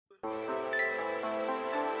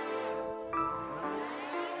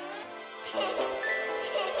My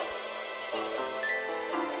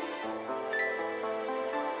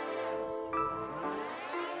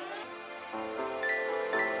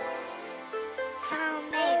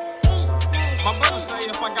brother say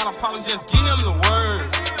if I got a problem, just give him the word.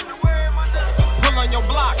 Pull on your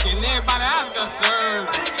block and everybody out there serve.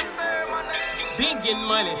 Been getting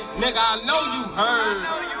money, nigga, I know you heard.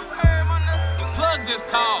 Plug just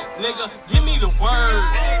called, nigga, give me the word.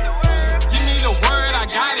 Give me the word, I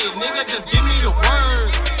got it, nigga, just give me the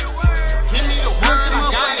word. Give me the word, I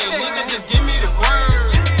got it, nigga, just give me the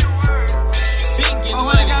word. Been getting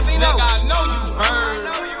money, nigga, I know you heard.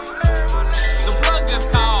 The plug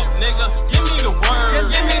just called, nigga, give me the word.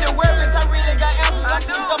 Just give me the word, bitch, I really got answers. I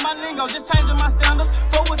switched up my lingo, just changing my standards.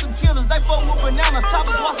 Fuck with some killers, they fuck with bananas.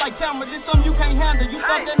 Choppers watch like cameras, this something you can't handle. You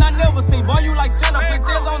something I never seen, boy, you like center.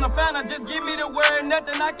 Pretends on the fanner, just give me the word,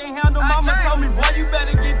 nothing I can't handle. Mama told me, boy, you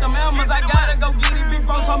better get them hammers. I gotta go get it, big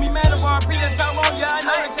bro told me, man, if I repeat that time on, yeah, I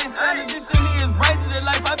know they can't stand it. This shit here is brazy, the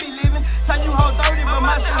life I be living. Son, you hold 30, but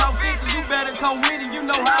my shit hold 50. You better come with it, you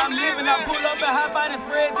know how I'm living. I pull up and hop out and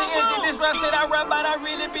spread to empty. This rap shit I rap about, I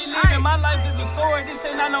really be living. My life is a story, this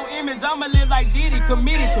shit not no image. I'ma live like Diddy,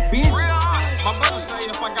 committed to business. My brother say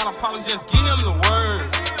if I got a problem, just give him the word.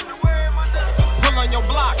 Pull on your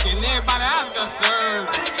block and everybody out there serve.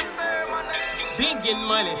 Been getting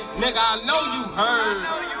money, nigga, I know you heard.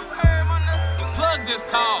 Plug just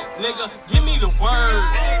called, nigga, give me the word.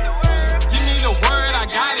 Give me the word, I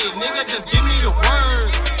got it, nigga, just give me the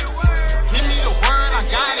word. Give me the word, I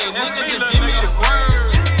got it, nigga, just give me the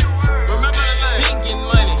word. Remember the name. Been getting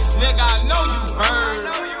money, nigga, I know you heard.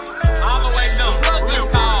 All the way down, plug just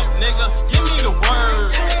called, nigga, give me the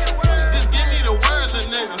word. Just give me the word, little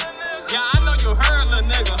nigga. Yeah, I know you heard, little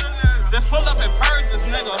nigga. Just pull up and purge this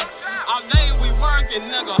nigga. All day we working,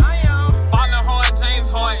 nigga. Ballin' hard, James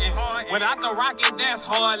Harden. Without the rocket, that's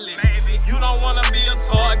hardly. You don't wanna be a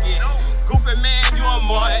target. Goofy man, you a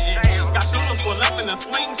Martin. Got shooters pull up in a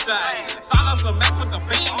slingshot. Silence the Mac with the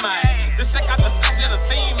beam, man. Just check out the stats of the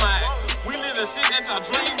team, man. We live the shit that y'all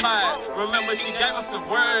dream by. Remember, she gave us the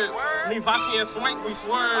word. Me, Vashi, and Swank, we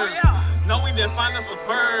swerve. No, we didn't find us a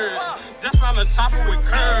bird. Just found a chopper with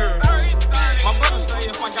curves. My brother say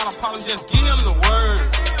if I got a problem, just give him the word.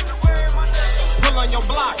 Pull on your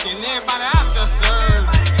block and everybody out there serve.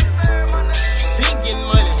 Been getting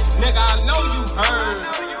money, nigga, I know you heard.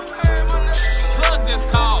 Plug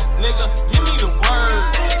just called, nigga, give me the word.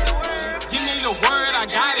 Give me the word, I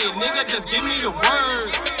got it, nigga, just give me the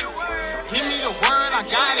word. Give me the word, I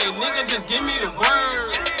got it, nigga, just give me the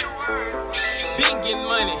word. Been getting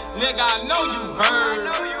money, nigga, I know you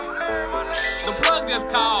heard. The plug just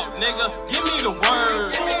called, nigga, give me the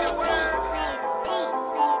word.